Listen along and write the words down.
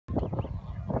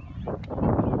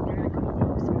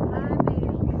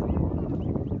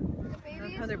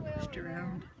pushed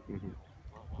around. They're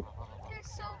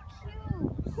so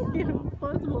cute. Cute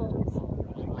puzzles.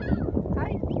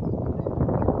 Hi.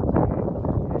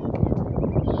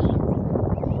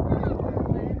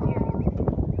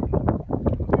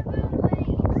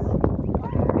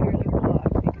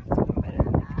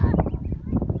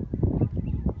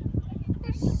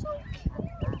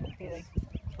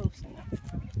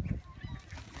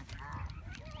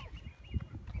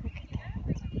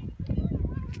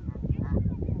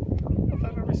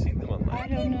 I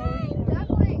don't know.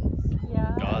 Ducklings.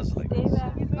 Yeah. Goslings.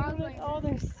 Goslings. Oh,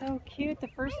 they're so cute. The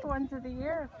first ones of the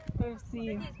year we've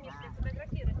seen.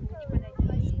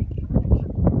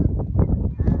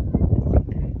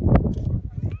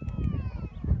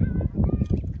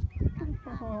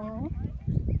 Aww.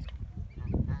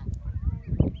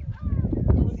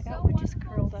 Look at that one just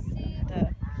curled up in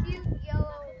the... Cute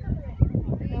yellow.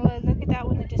 Oh, look at that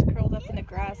one that just curled up in the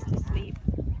grass to sleep.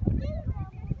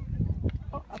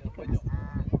 Oh, up it goes.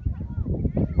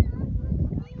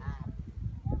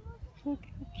 Look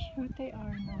how cute they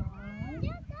are now.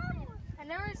 I've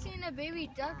never seen a baby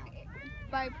duck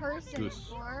by person Goose.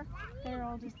 before. They're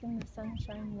all just in the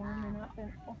sunshine warming up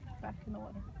and oh, back in the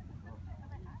water.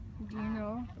 Do you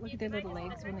know? Look at their little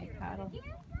legs when they paddle.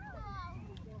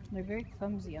 They're very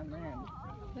clumsy on land.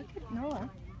 Look at Noah.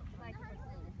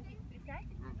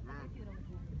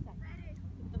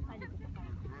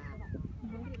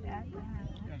 Look at that.